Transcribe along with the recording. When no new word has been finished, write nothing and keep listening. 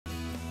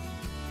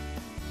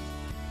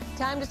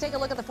Time to take a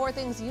look at the 4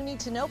 things you need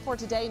to know for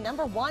today.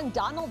 Number 1,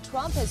 Donald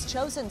Trump has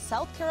chosen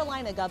South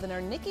Carolina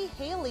Governor Nikki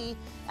Haley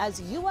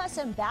as U.S.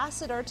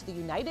 Ambassador to the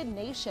United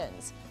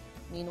Nations.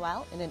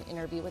 Meanwhile, in an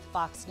interview with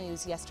Fox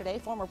News yesterday,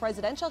 former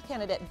presidential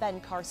candidate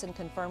Ben Carson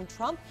confirmed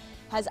Trump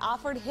has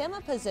offered him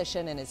a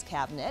position in his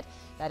cabinet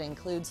that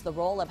includes the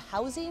role of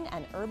Housing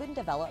and Urban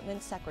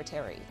Development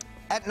Secretary.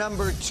 At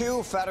number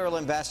 2, federal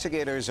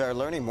investigators are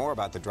learning more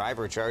about the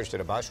driver charged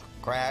in a bus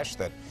crash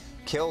that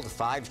killed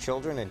 5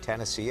 children in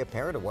Tennessee. A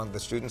parent of one of the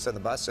students on the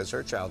bus says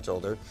her child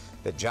told her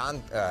that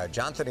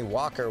Jonathan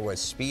Walker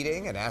was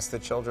speeding and asked the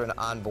children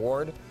on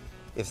board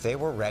if they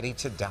were ready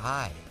to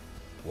die.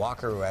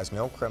 Walker, who has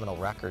no criminal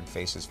record,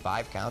 faces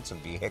 5 counts of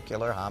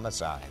vehicular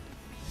homicide.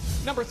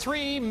 Number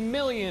 3,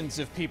 millions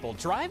of people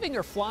driving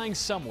or flying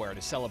somewhere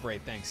to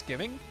celebrate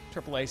Thanksgiving.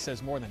 AAA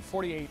says more than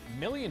 48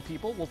 million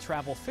people will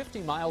travel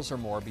 50 miles or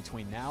more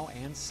between now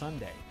and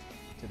Sunday.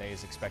 Today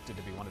is expected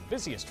to be one of the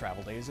busiest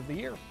travel days of the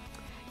year.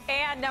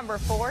 And number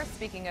 4,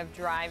 speaking of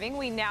driving,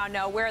 we now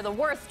know where the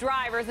worst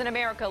drivers in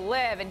America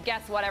live. And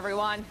guess what,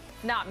 everyone?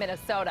 Not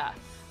Minnesota.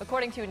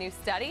 According to a new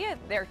study,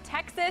 they're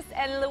Texas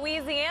and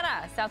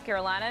Louisiana. South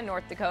Carolina,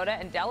 North Dakota,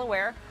 and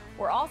Delaware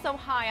were also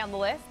high on the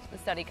list. The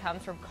study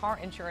comes from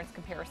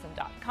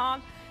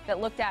CarInsuranceComparison.com that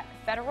looked at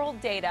federal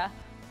data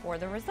for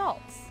the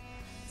results.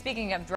 Speaking of